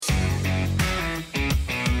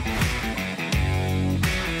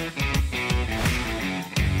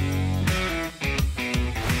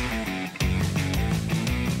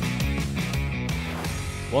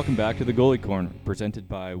Welcome back to the Goalie Corner, presented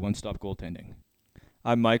by One Stop Goaltending.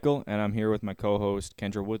 I'm Michael, and I'm here with my co-host,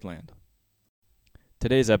 Kendra Woodland.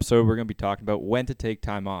 Today's episode, we're going to be talking about when to take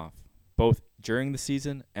time off, both during the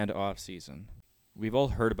season and off-season. We've all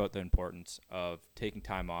heard about the importance of taking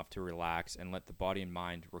time off to relax and let the body and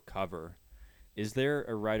mind recover. Is there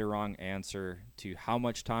a right or wrong answer to how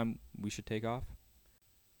much time we should take off?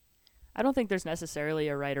 I don't think there's necessarily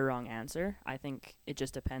a right or wrong answer. I think it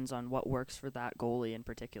just depends on what works for that goalie in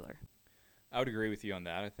particular. I would agree with you on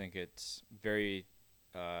that. I think it's very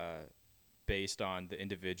based on the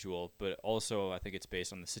individual, but also I think it's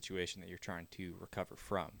based on the situation that you're trying to recover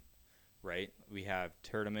from, right? We have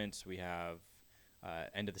tournaments, we have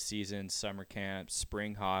end of the season, summer camp,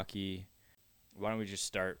 spring hockey. Why don't we just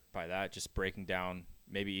start by that, just breaking down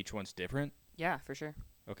maybe each one's different? Yeah, for sure.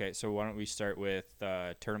 Okay, so why don't we start with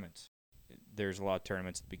tournaments? There's a lot of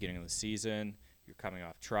tournaments at the beginning of the season. You're coming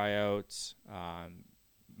off tryouts.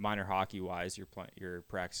 Minor hockey-wise, you're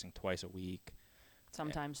practicing twice a week.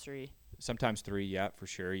 Sometimes three. Sometimes three, yeah, for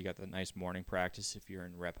sure. You got the nice morning practice if you're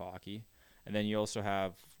in rep hockey. And then you also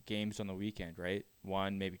have games on the weekend, right?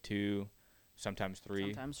 One, maybe two, sometimes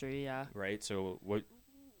three. Sometimes three, yeah. Right? So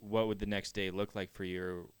what would the next day look like for you?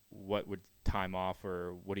 Or what would time off,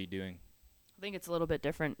 or what are you doing? I think it's a little bit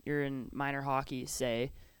different. You're in minor hockey,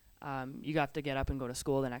 say. You have to get up and go to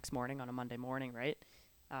school the next morning on a Monday morning, right?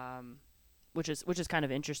 Which is kind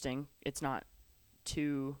of interesting. It's not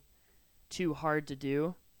too hard to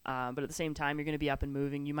do, but at the same time, you're going to be up and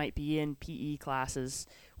moving. You might be in PE classes,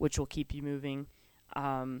 which will keep you moving.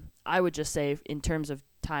 I would just say, in terms of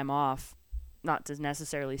time off, not to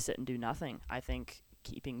necessarily sit and do nothing. I think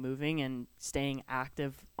keeping moving and staying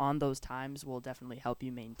active on those times will definitely help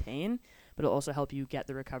you maintain, but it'll also help you get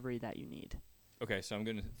the recovery that you need. Okay, so I'm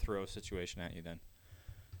going to throw a situation at you then.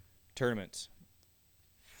 Tournaments.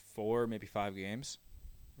 4, maybe 5 games,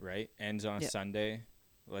 right? Ends on a Sunday.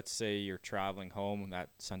 Let's say you're traveling home that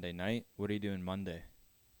Sunday night. What are you doing Monday?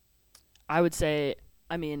 I would say,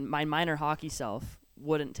 my minor hockey self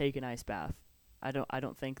wouldn't take an ice bath. I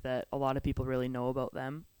don't think that a lot of people really know about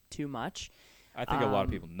them too much. I think a lot of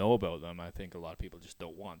people know about them. I think a lot of people just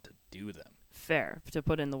don't want to do them. Fair, to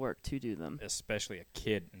put in the work to do them. Especially a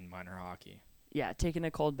kid in minor hockey. Yeah, taking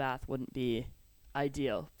a cold bath wouldn't be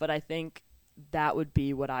ideal, but I think that would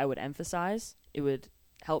be what I would emphasize. It would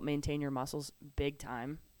help maintain your muscles big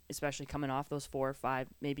time, especially coming off those 4 or 5,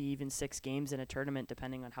 maybe even 6 games in a tournament,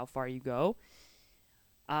 depending on how far you go.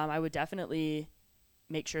 I would definitely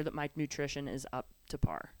make sure that my nutrition is up to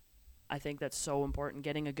par. I think that's so important,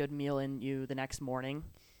 getting a good meal in you the next morning,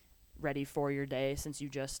 ready for your day, since you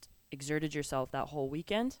just exerted yourself that whole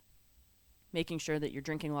weekend. Making sure that you're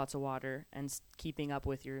drinking lots of water and keeping up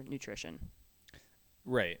with your nutrition.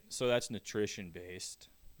 Right. So that's nutrition-based,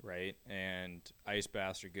 right? And ice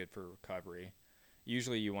baths are good for recovery.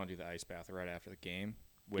 Usually you want to do the ice bath right after the game.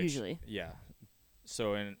 Usually. Yeah.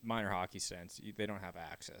 So in minor hockey sense, they don't have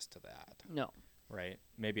access to that. No. Right?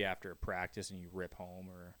 Maybe after a practice and you rip home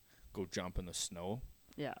or go jump in the snow.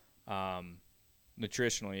 Yeah.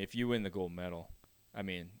 Nutritionally, if you win the gold medal,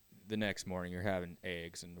 the next morning you're having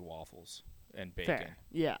eggs and waffles and bacon. Fair.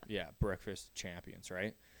 Yeah. Yeah, breakfast champions,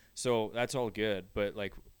 right? So that's all good, but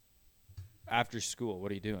like after school,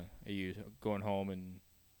 what are you doing? Are you going home and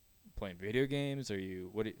playing video games?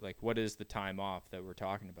 What is the time off that we're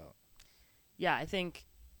talking about? Yeah, I think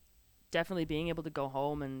definitely being able to go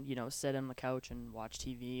home and, sit on the couch and watch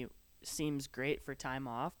TV seems great for time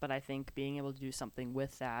off, but I think being able to do something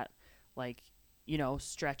with that, like,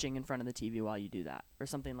 stretching in front of the TV while you do that or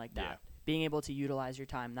something like that. Yeah. Being able to utilize your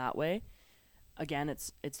time that way. Again,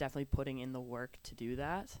 it's definitely putting in the work to do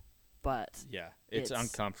that, but yeah, it's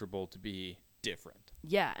uncomfortable to be different.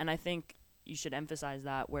 Yeah, and I think you should emphasize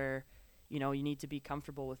that where, you need to be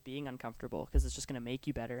comfortable with being uncomfortable, because it's just going to make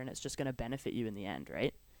you better and it's just going to benefit you in the end,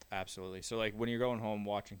 right? Absolutely. So like when you're going home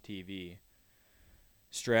watching TV,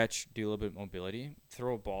 stretch, do a little bit of mobility,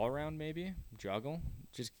 throw a ball around maybe, juggle,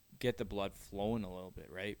 just get the blood flowing a little bit,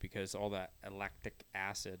 right? Because all that lactic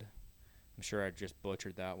acid, I'm sure I just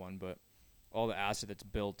butchered that one, but all the acid that's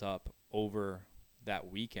built up over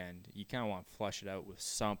that weekend, you kind of want to flush it out with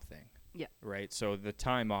something. Yeah. Right? So the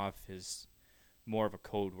time off is more of a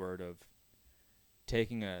code word of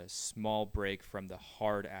taking a small break from the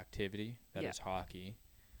hard activity that is hockey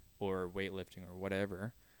or weightlifting or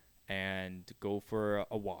whatever, and go for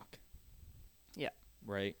a walk. Yeah.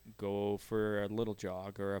 Right? Go for a little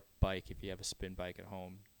jog or a bike if you have a spin bike at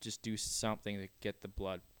home. Just do something to get the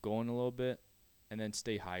blood going a little bit, and then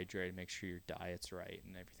stay hydrated, make sure your diet's right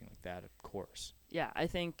and everything like that, of course. Yeah, I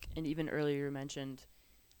think, and even earlier you mentioned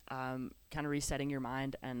kind of resetting your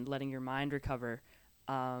mind and letting your mind recover.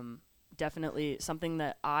 Definitely something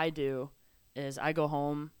that I do is I go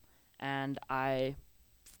home and I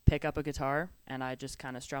pick up a guitar and I just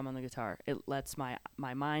kind of strum on the guitar. It lets my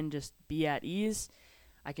mind just be at ease.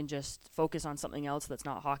 I can just focus on something else that's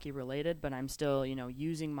not hockey related, but I'm still,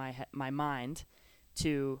 using my mind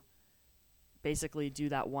to basically do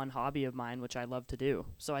that one hobby of mine, which I love to do.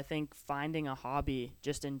 So I think finding a hobby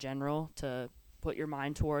just in general to put your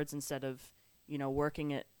mind towards instead of,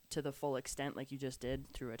 working it to the full extent like you just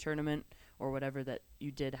did through a tournament or whatever that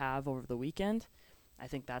you did have over the weekend, I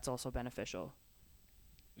think that's also beneficial.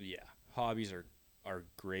 Yeah, hobbies are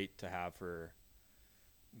great to have for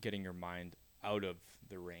getting your mind out of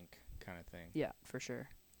the rink kind of thing. Yeah, for sure.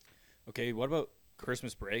 Okay, what about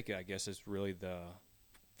Christmas break? I guess is really the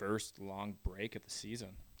first long break of the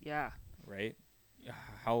season, Yeah. right?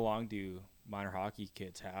 How long do minor hockey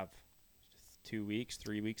kids have? 2 weeks,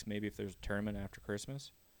 3 weeks, maybe if there's a tournament after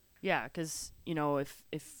Christmas? Yeah, because,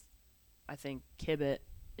 if I think Kibit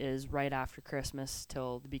is right after Christmas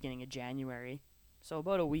till the beginning of January, so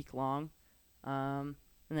about a week long. And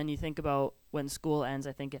then you think about when school ends,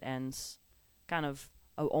 I think it ends kind of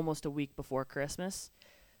almost a week before Christmas.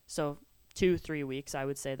 So 2-3 weeks, I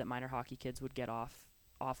would say that minor hockey kids would get off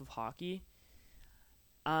of hockey.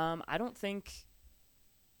 I don't think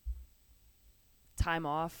time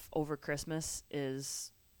off over Christmas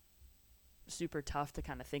is super tough to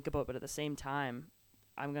kind of think about, but at the same time,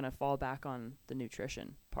 I'm going to fall back on the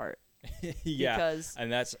nutrition part. Yeah, because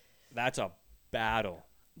and that's a battle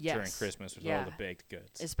yes, during Christmas with all the baked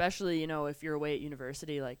goods. Especially, if you're away at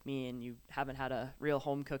university like me and you haven't had a real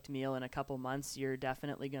home-cooked meal in a couple months, you're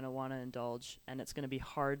definitely going to want to indulge, and it's going to be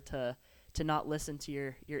hard to not listen to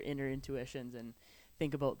your inner intuitions and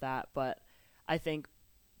think about that. But I think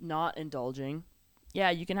not indulging, yeah,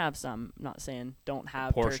 you can have some. I'm not saying don't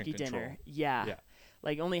have turkey control. Dinner. Yeah.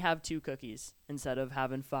 Like only have 2 cookies instead of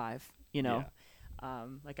having 5, Yeah.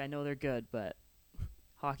 Like I know they're good, but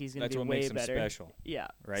hockey's going to be what way makes them better. special. Yeah.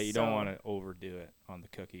 Right? You don't want to overdo it on the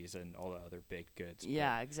cookies and all the other baked goods.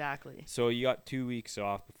 Yeah, exactly. So you got 2 weeks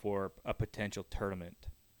off before a potential tournament.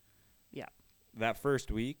 Yeah. That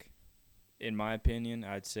first week, in my opinion,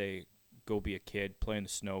 I'd say go be a kid, play in the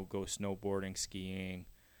snow, go snowboarding, skiing,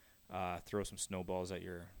 throw some snowballs at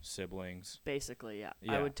your siblings. Basically, yeah.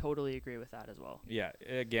 Yeah. I would totally agree with that as well. Yeah.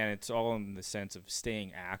 Again, it's all in the sense of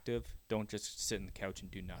staying active. Don't just sit on the couch and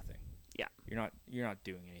do nothing. Yeah. You're not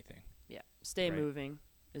doing anything. Yeah. Stay Right. moving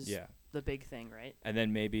is the big thing, right? And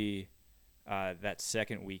then maybe that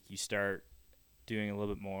second week you start doing a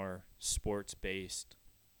little bit more sports-based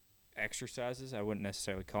exercises. I wouldn't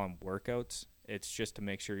necessarily call them workouts. It's just to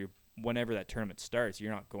make sure whenever that tournament starts,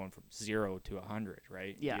 you're not going from 0 to 100,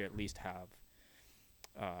 right? Yeah. You at least have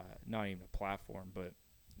not even a platform, but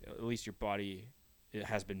at least your body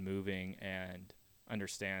has been moving and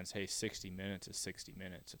understands, hey, 60 minutes is 60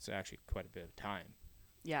 minutes. It's actually quite a bit of time.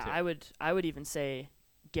 Yeah, I would even say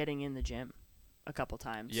getting in the gym a couple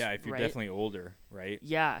times. Yeah, if you're right? definitely older, right?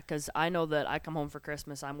 Yeah, because I know that I come home for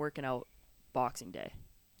Christmas, I'm working out Boxing Day,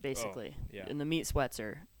 basically. Oh, yeah. And the meat sweats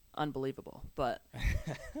are unbelievable. But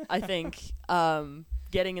I think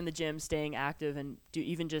getting in the gym, staying active, and do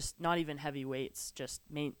even just not even heavy weights, just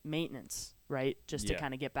maintenance, right? Just to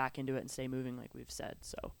kind of get back into it and stay moving like we've said.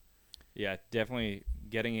 So. Yeah, definitely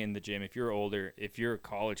getting in the gym. If you're older, if you're a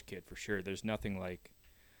college kid, for sure, there's nothing like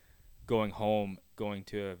going home, going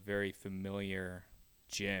to a very familiar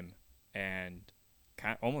gym and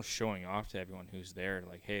kind of almost showing off to everyone who's there,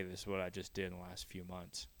 like, hey, this is what I just did in the last few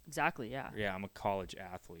months. Exactly, yeah. Yeah, I'm a college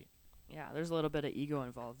athlete. Yeah, there's a little bit of ego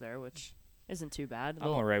involved there, which isn't too bad. I'm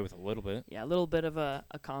all right with a little bit. Yeah, a little bit of a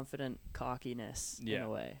confident cockiness in a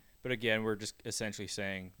way. But again, we're just essentially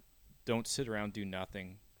saying don't sit around, do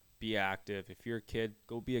nothing. Be active. If you're a kid,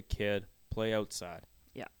 go be a kid. Play outside.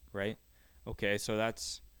 Yeah. Right? Okay, so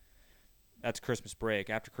that's Christmas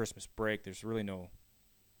break. After Christmas break, there's really no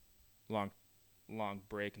long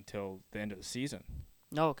break until the end of the season.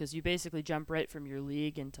 No, because you basically jump right from your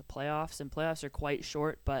league into playoffs, and playoffs are quite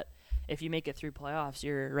short, but if you make it through playoffs,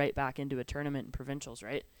 you're right back into a tournament in provincials,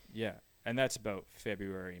 right? Yeah, and that's about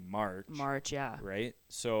February, March. March, yeah. Right?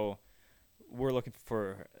 So we're looking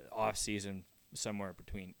for off-season somewhere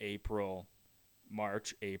between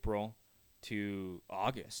March, April to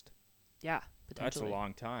August. Yeah, potentially. That's a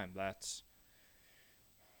long time. That's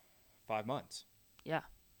 5 months. Yeah.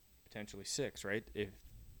 Potentially 6, right?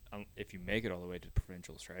 If you make it all the way to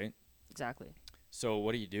provincials, right? Exactly. So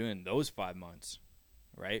what are you doing those 5 months,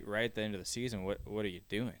 right? Right at the end of the season, what are you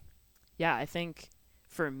doing? Yeah, I think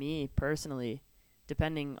for me personally,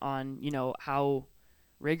 depending on, how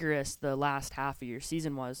rigorous the last half of your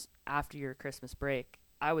season was after your Christmas break,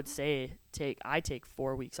 I would say I take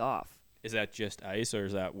 4 weeks off. Is that just ice or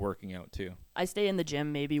is that working out too? I stay in the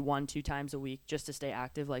gym maybe 1-2 times a week just to stay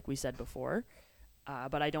active, like we said before.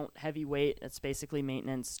 But I don't heavy weight. It's basically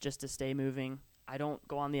maintenance just to stay moving. I don't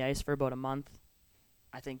go on the ice for about a month.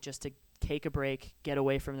 I think just to take a break, get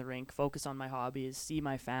away from the rink, focus on my hobbies, see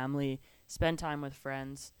my family, spend time with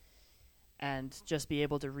friends, and just be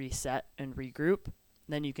able to reset and regroup.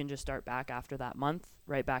 Then you can just start back after that month,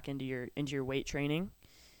 right back into your weight training,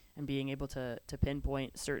 and being able to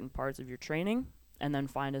pinpoint certain parts of your training, and then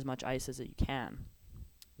find as much ice as you can.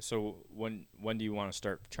 So when do you want to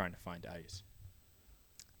start trying to find ice?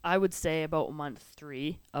 I would say about month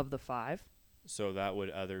 3 of the 5. So that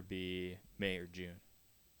would either be May or June.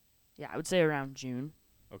 Yeah, I would say around June.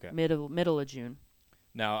 Okay. Middle of June.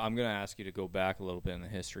 Now I'm going to ask you to go back a little bit in the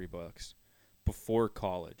history books. Before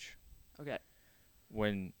college. Okay.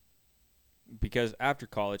 Because after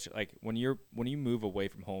college, like when you move away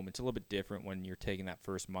from home, it's a little bit different when you're taking that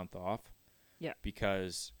first month off. Yeah.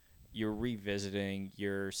 Because you're revisiting,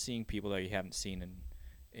 you're seeing people that you haven't seen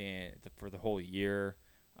for the whole year.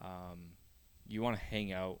 You want to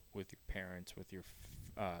hang out with your parents, with your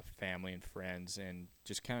family and friends, and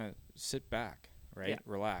just kind of sit back, right? Yeah.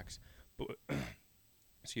 Relax. But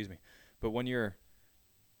excuse me. But when you're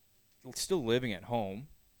still living at home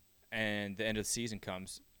and the end of the season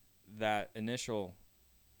comes, that initial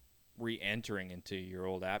re-entering into your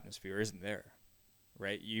old atmosphere isn't there,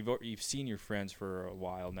 right? You've seen your friends for a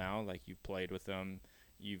while now, like you've played with them,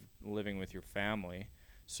 you've living with your family.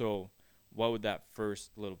 So what would that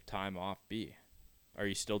first little time off be? Are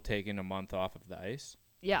you still taking a month off of the ice?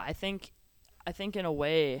 Yeah, I think in a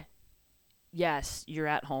way, yes, you're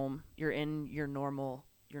at home, you're in your normal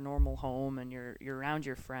home, and you're around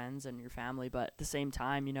your friends and your family, but at the same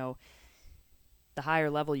time, the higher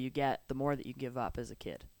level you get, the more that you give up as a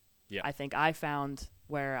kid. Yeah. I think I found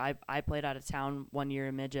where I played out of town one year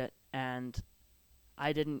in midget, and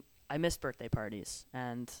I missed birthday parties,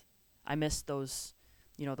 and I missed those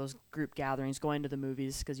group gatherings, going to the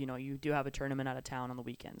movies, because you do have a tournament out of town on the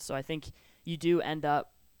weekends. So I think you do end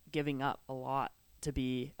up giving up a lot to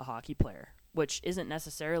be a hockey player, which isn't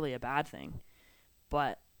necessarily a bad thing,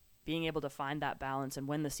 but being able to find that balance, and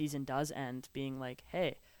when the season does end, being like,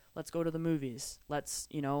 hey, let's go to the movies, let's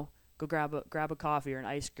go grab a coffee or an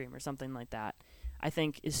ice cream or something like that, I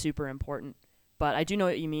think is super important. But I do know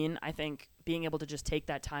what you mean. I think being able to just take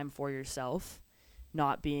that time for yourself,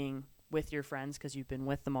 not being with your friends because you've been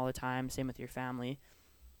with them all the time, same with your family.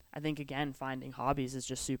 I think, again, finding hobbies is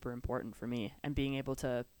just super important for me, and being able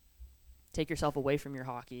to take yourself away from your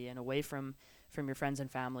hockey and away from your friends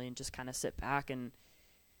and family, and just kind of sit back and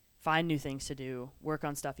find new things to do, work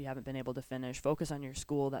on stuff you haven't been able to finish, focus on your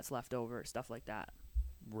school that's left over, stuff like that.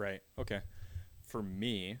 Right. Okay. For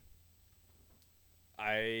me,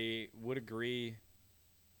 I would agree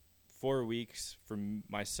 4 weeks for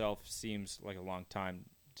myself seems like a long time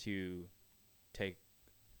to take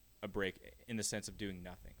a break in the sense of doing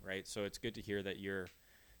nothing, right? So it's good to hear that you're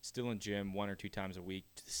still in gym 1 or 2 times a week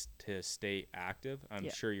to stay active. I'm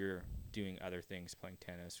sure you're doing other things, playing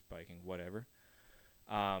tennis, biking, whatever.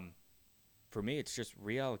 For me, it's just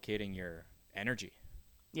reallocating your energy.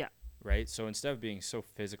 Yeah. Right? So instead of being so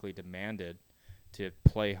physically demanded to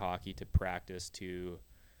play hockey, to practice, to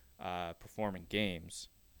perform in games,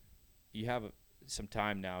 you have some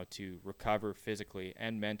time now to recover physically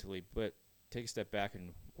and mentally, but take a step back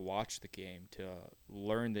and watch the game to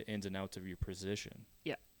learn the ins and outs of your position.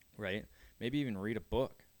 Yeah. Right? Maybe even read a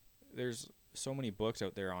book. There's so many books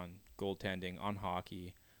out there on goaltending, on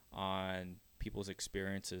hockey, on people's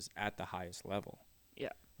experiences at the highest level. Yeah.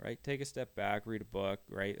 Right? Take a step back, read a book,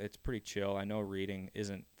 right? It's pretty chill. I know reading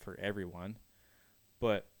isn't for everyone,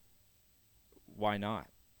 but why not?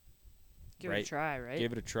 Give it a try, right?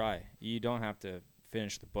 Give it a try. You don't have to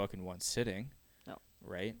finish the book in one sitting. No.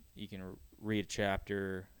 Right? You can read a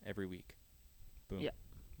chapter every week. Boom. Yeah.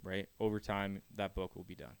 Right? Over time, that book will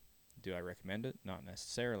be done. Do I recommend it? Not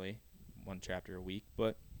necessarily 1 chapter a week,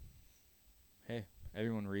 but hey,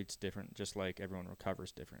 everyone reads different, just like everyone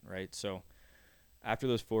recovers different, right? So after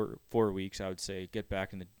those 4 weeks, I would say get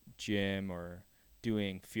back in the gym or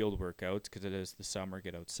doing field workouts, because it is the summer,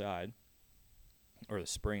 get outside, or the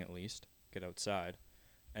spring at least, get outside,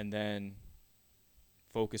 and then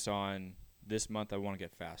focus on this month I want to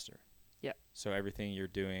get faster. Yeah. So everything you're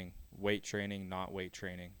doing, weight training, not weight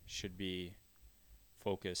training, should be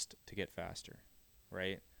focused to get faster,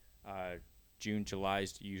 right? June, July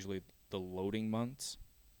is usually the loading months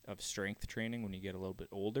of strength training when you get a little bit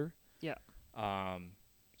older. Yeah.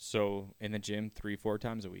 So in the gym 3-4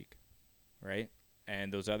 times a week, right?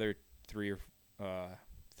 And those other 3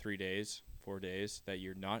 days 4 days that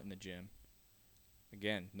you're not in the gym,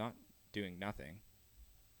 again, not doing nothing,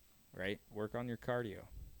 right? Work on your cardio.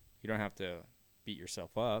 You don't have to beat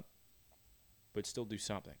yourself up, but still do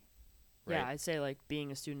something. Right? Yeah, I'd say like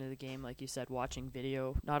being a student of the game, like you said, watching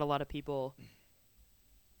video. Not a lot of people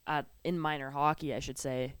in minor hockey, I should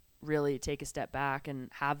say, really take a step back and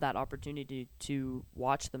have that opportunity to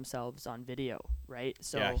watch themselves on video, right?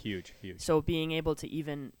 So yeah, huge. So being able to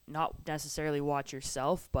even not necessarily watch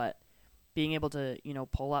yourself, but being able to,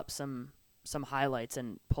 pull up some highlights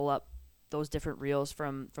and pull up those different reels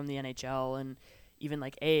from the NHL and even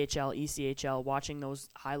like AHL, ECHL, watching those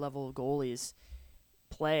high level goalies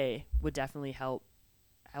play would definitely help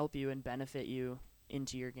you and benefit you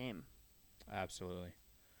into your game. Absolutely.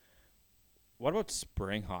 What about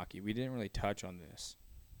spring hockey? We didn't really touch on this.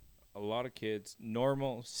 A lot of kids,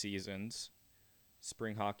 normal seasons,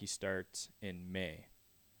 spring hockey starts in May.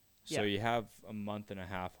 So you have a month and a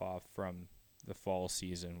half off from the fall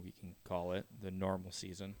season, we can call it, the normal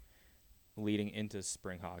season, leading into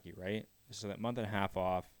spring hockey, right? So that month and a half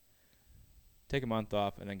off, take a month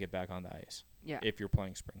off, and then get back on the ice. Yeah. If you're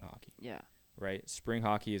playing spring hockey. Yeah. Right? Spring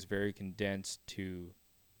hockey is very condensed to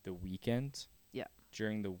the weekends. Yeah.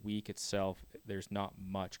 During the week itself, there's not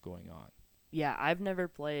much going on. Yeah, I've never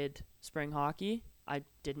played spring hockey. I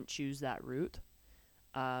didn't choose that route.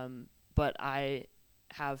 But I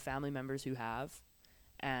have family members who have,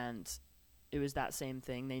 and it was that same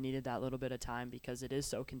thing. They needed that little bit of time because it is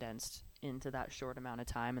so condensed into that short amount of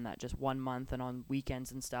time and that just 1 month and on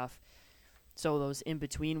weekends and stuff. So those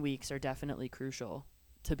in-between weeks are definitely crucial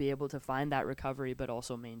to be able to find that recovery but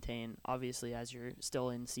also maintain, obviously, as you're still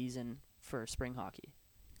in season for spring hockey.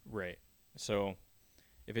 Right. So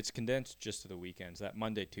if it's condensed just to the weekends, that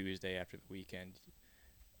Monday, Tuesday after the weekend,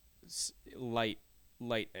 light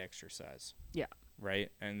exercise. Yeah.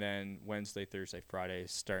 Right? And then Wednesday, Thursday, Friday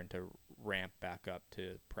is starting to ramp back up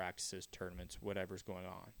to practices, tournaments, whatever's going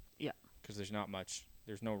on. Yeah. Because there's no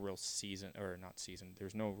real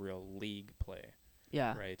there's no real league play.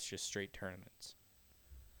 Yeah. Right? It's just straight tournaments.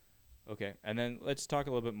 Okay. And then let's talk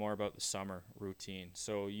a little bit more about the summer routine.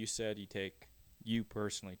 So you said you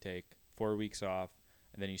personally take 4 weeks off,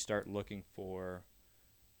 and then you start looking for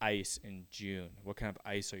ice in June. What kind of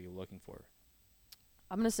ice are you looking for?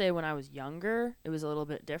 I'm going to say when I was younger, it was a little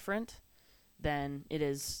bit different than it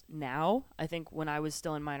is now. I think when I was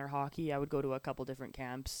still in minor hockey, I would go to a couple different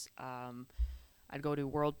camps. I'd go to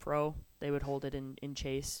World Pro. They would hold it in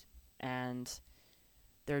Chase, and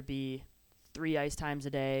there'd be 3 ice times a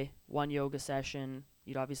day, 1 yoga session.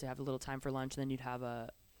 You'd obviously have a little time for lunch, and then you'd have a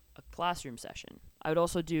classroom session. I would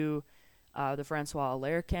also do the Francois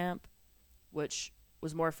Allaire camp, which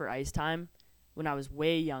was more for ice time. When I was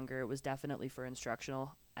way younger, it was definitely for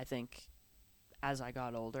instructional. I think as I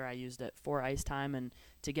got older, I used it for ice time and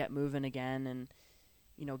to get moving again and,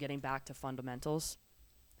 getting back to fundamentals.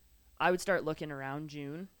 I would start looking around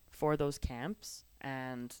June for those camps,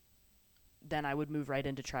 and then I would move right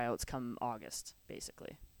into tryouts come August,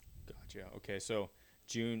 basically. Gotcha. Okay, so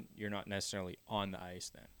June, you're not necessarily on the ice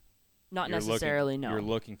then? Not necessarily, no. You're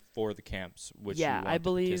looking for the camps, which you want I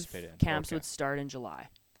believe to participate in. Camps would start in July.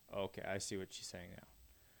 Okay, I see what she's saying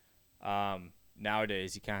now.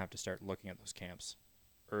 Nowadays, you kind of have to start looking at those camps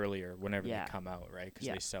earlier, whenever they come out, right? Because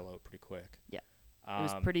they sell out pretty quick. Yeah, it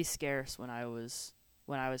was pretty scarce when I was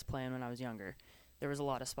playing when I was younger. There was a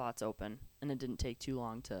lot of spots open, and it didn't take too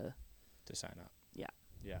long to sign up. Yeah.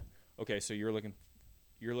 Yeah. Okay, so you're looking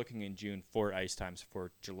in June for ice times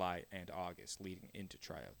for July and August, leading into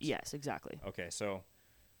tryouts. Yes, exactly. Okay, so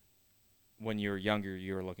when you were younger,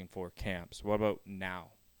 you were looking for camps. What about now?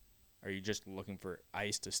 Are you just looking for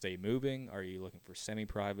ice to stay moving? Are you looking for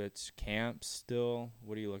semi-privates, camps still?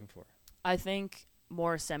 What are you looking for? I think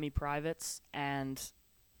more semi-privates and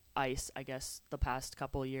ice. I guess the past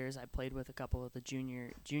couple of years I played with a couple of the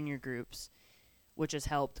junior groups, which has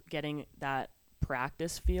helped getting that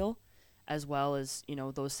practice feel, as well as,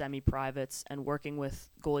 those semi-privates and working with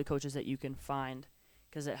goalie coaches that you can find,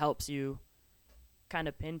 because it helps you kind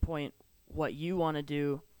of pinpoint what you want to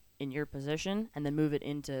do in your position and then move it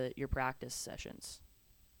into your practice sessions.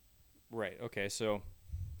 Right. Okay. So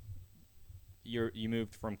you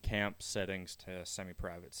moved from camp settings to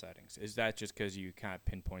semi-private settings. Is that just because you kind of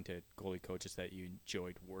pinpointed goalie coaches that you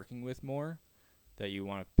enjoyed working with more, that you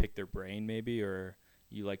want to pick their brain maybe, or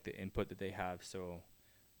you like the input that they have, so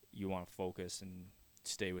you want to focus and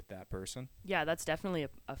stay with that person? Yeah, that's definitely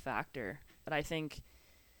a factor. But I think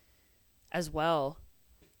as well,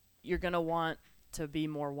 you're going to want to be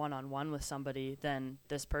more one-on-one with somebody than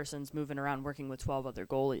this person's moving around working with 12 other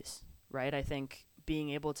goalies, right? I think being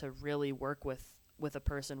able to really work with with a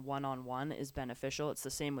person one-on-one is beneficial. It's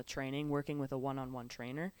the same with training. Working with a one-on-one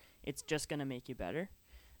trainer, it's just going to make you better.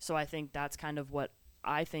 So I think that's kind of what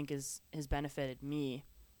I think has benefited me,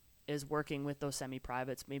 is working with those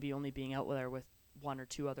semi-privates, maybe only being out there with one or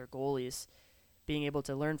two other goalies, being able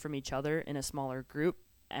to learn from each other in a smaller group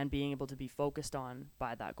and being able to be focused on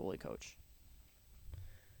by that goalie coach.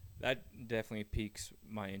 That definitely piques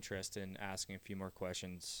my interest in asking a few more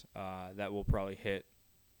questions that we'll probably hit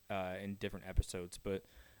in different episodes. But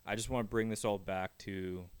I just want to bring this all back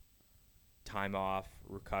to time off,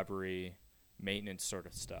 recovery, maintenance sort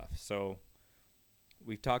of stuff. So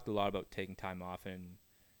we've talked a lot about taking time off and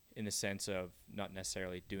in the sense of not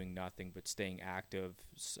necessarily doing nothing, but staying active,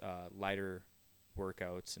 lighter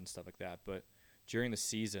workouts and stuff like that. But during the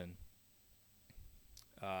season,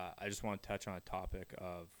 I just want to touch on a topic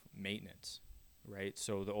of maintenance, right?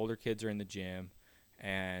 So the older kids are in the gym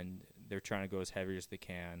and they're trying to go as heavy as they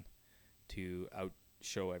can to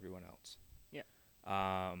outshow everyone else. Yeah.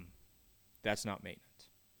 That's not maintenance.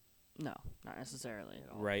 No, not necessarily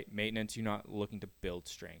at all. Right. Maintenance, you're not looking to build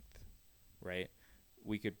strength, right?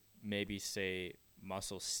 We could maybe say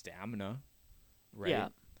muscle stamina, right? Yeah.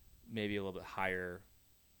 Maybe a little bit higher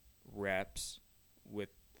reps with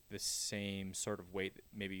the same sort of weight that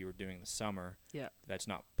maybe you were doing in the summer. Yeah. That's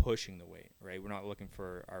not pushing the weight, right? We're not looking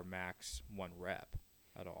for our max 1 rep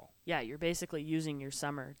at all. Yeah, you're basically using your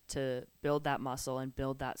summer to build that muscle and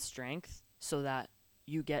build that strength so that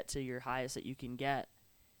you get to your highest that you can get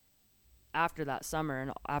after that summer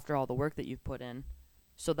and after all the work that you've put in,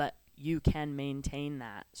 so that you can maintain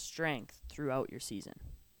that strength throughout your season.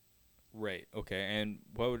 Right. Okay. And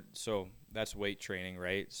so that's weight training,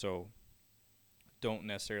 right? So don't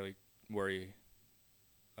necessarily worry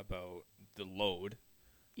about the load.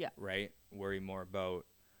 Yeah. Right. Worry more about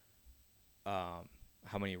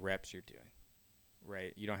how many reps you're doing.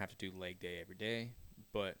 Right. You don't have to do leg day every day,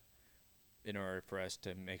 but in order for us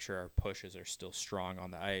to make sure our pushes are still strong on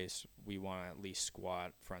the ice, we want to at least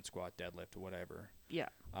squat, front squat, deadlift, whatever. Yeah.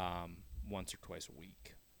 Once or twice a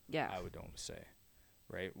week. Yeah. I would almost say.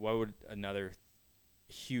 Right. What would another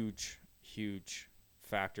huge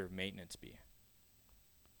factor of maintenance be?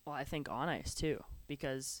 Well, I think on ice too,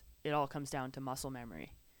 because it all comes down to muscle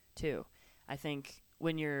memory too. I think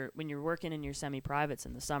when you're working in your semi-privates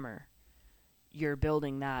in the summer, you're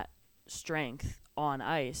building that strength on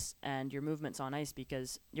ice and your movements on ice,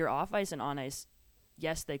 because your off ice and on ice,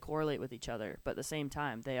 yes, they correlate with each other, but at the same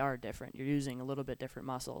time, they are different. You're using a little bit different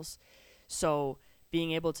muscles. So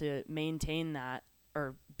being able to maintain that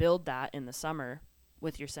or build that in the summer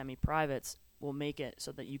with your semi-privates will make it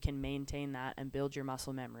so that you can maintain that and build your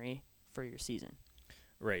muscle memory for your season.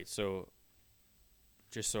 Right. So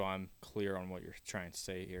just so I'm clear on what you're trying to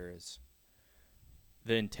say here is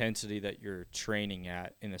the intensity that you're training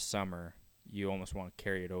at in the summer, you almost want to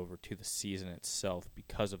carry it over to the season itself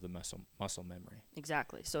because of the muscle memory.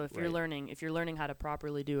 Exactly. So if Right. you're learning how to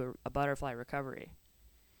properly do a butterfly recovery,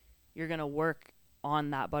 you're going to work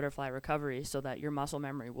on that butterfly recovery so that your muscle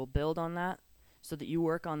memory will build on that, so that you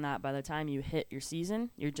work on that by the time you hit your season,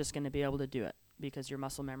 you're just going to be able to do it because your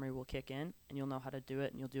muscle memory will kick in and you'll know how to do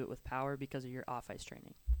it, and you'll do it with power because of your off-ice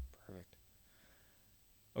training. Perfect.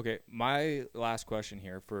 Okay, my last question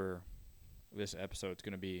here for this episode is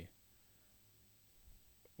going to be,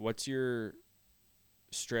 what's your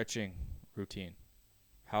stretching routine?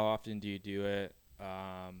 How often do you do it?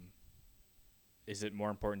 Is it more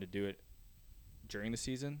important to do it during the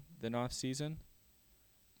season than off season?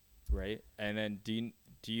 Right? And then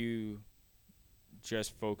do you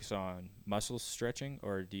just focus on muscle stretching,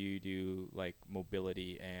 or do you do like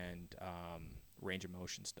mobility and range of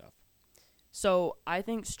motion stuff? So I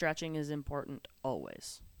think stretching is important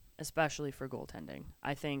always, especially for goaltending.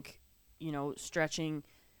 I think, stretching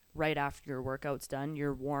right after your workout's done,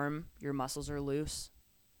 you're warm, your muscles are loose.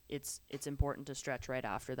 It's important to stretch right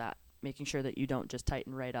after that, making sure that you don't just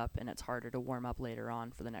tighten right up and it's harder to warm up later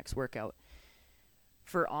on for the next workout.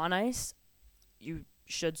 For on ice, you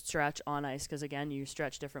should stretch on ice because, again, you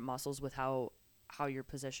stretch different muscles with how you're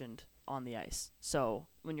positioned on the ice. So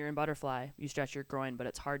when you're in butterfly, you stretch your groin, but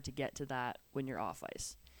it's hard to get to that when you're off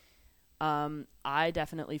ice. I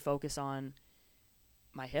definitely focus on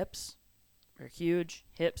my hips. They're huge.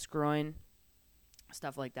 Hips, groin,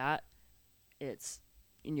 stuff like that. It's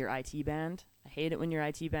in your IT band. I hate it when your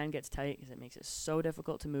IT band gets tight because it makes it so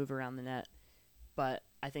difficult to move around the net. But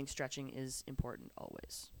I think stretching is important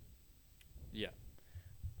always. Yeah.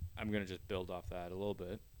 I'm going to just build off that a little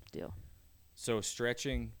bit. Deal. So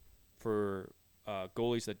stretching, for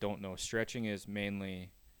goalies that don't know, stretching is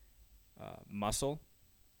mainly muscle,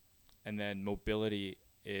 and then mobility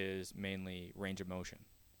is mainly range of motion.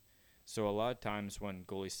 So a lot of times when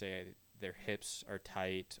goalies say their hips are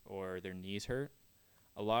tight or their knees hurt,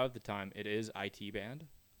 a lot of the time it is IT band,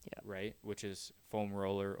 right, which is foam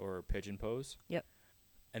roller or pigeon pose. Yep.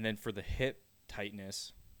 And then for the hip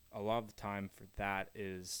tightness, a lot of the time for that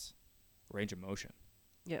is range of motion.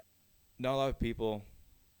 Yeah. Not a lot of people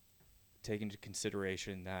take into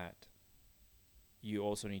consideration that you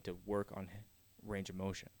also need to work on range of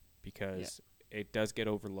motion because it does get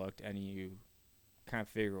overlooked, and you kind of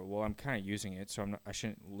figure, well, I'm kind of using it, so I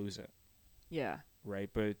shouldn't lose it. Yeah. Right,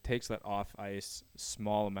 but it takes that off-ice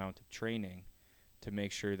small amount of training to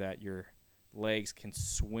make sure that your legs can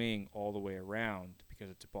swing all the way around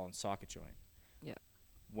because it's a ball and socket joint. Yeah.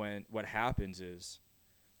 When what happens is,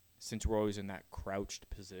 since we're always in that crouched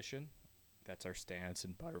position, that's our stance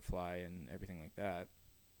and butterfly and everything like that,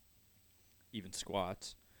 even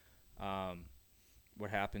squats,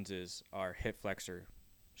 what happens is our hip flexor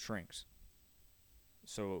shrinks.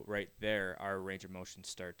 So right there, our range of motion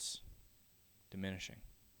starts diminishing.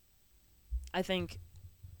 I think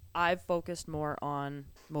I've focused more on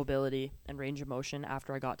mobility and range of motion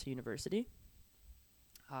after I got to university.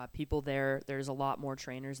 People there's a lot more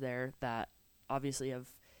trainers there that obviously have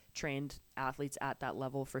trained athletes at that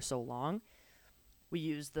level for so long. We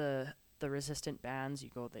use the resistant bands.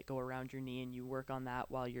 They go around your knee, and you work on that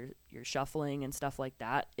while you're shuffling and stuff like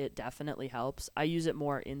that. It definitely helps. I use it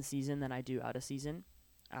more in season than I do out of season.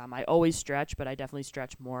 I always stretch, but I definitely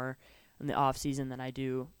stretch more in the off season than I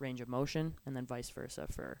do range of motion, and then vice versa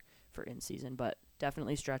for in season. But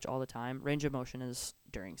definitely stretch all the time. Range of motion is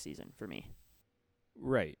during season for me.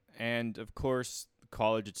 Right. And of course,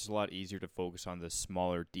 college, it's a lot easier to focus on the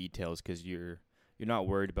smaller details because you're not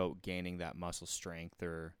worried about gaining that muscle strength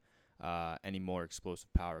or any more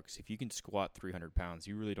explosive power. Because if you can squat 300 pounds,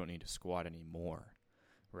 you really don't need to squat anymore,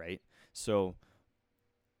 right? So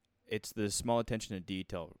it's the small attention to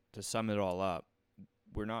detail. To sum it all up,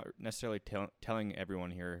 we're not necessarily telling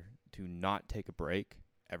everyone here to not take a break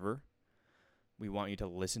ever. We want you to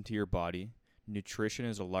listen to your body. Nutrition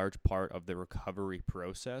is a large part of the recovery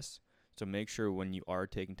process, so make sure when you are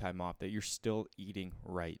taking time off that you're still eating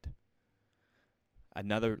right.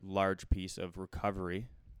 Another large piece of recovery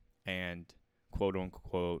and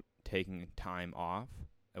quote-unquote taking time off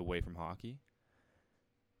away from hockey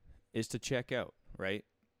is to check out, right?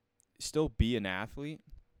 Still be an athlete.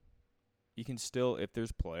 You can still, if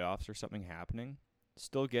there's playoffs or something happening,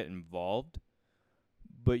 still get involved,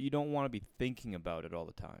 but you don't want to be thinking about it all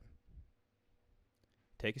the time.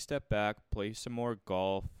 Take a step back, play some more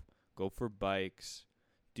golf, go for bikes,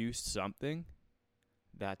 do something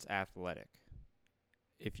that's athletic.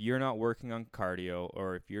 If you're not working on cardio,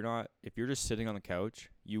 or if you're just sitting on the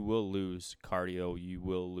couch, you will lose cardio, you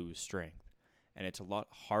will lose strength. And it's a lot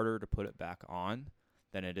harder to put it back on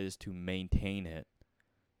than it is to maintain it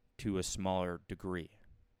to a smaller degree.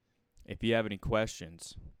 If you have any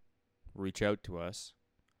questions, reach out to us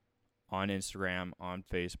on Instagram, on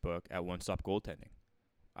Facebook at One Stop Goaltending.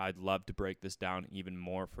 I'd love to break this down even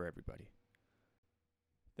more for everybody.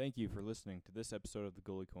 Thank you for listening to this episode of The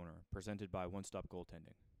Goalie Corner, presented by One Stop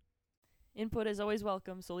Goaltending. Input is always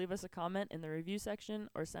welcome, so leave us a comment in the review section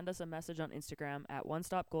or send us a message on Instagram at One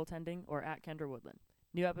Stop Goaltending or at Kendra Woodland.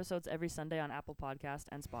 New episodes every Sunday on Apple Podcast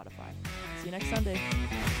and Spotify. See you next Sunday.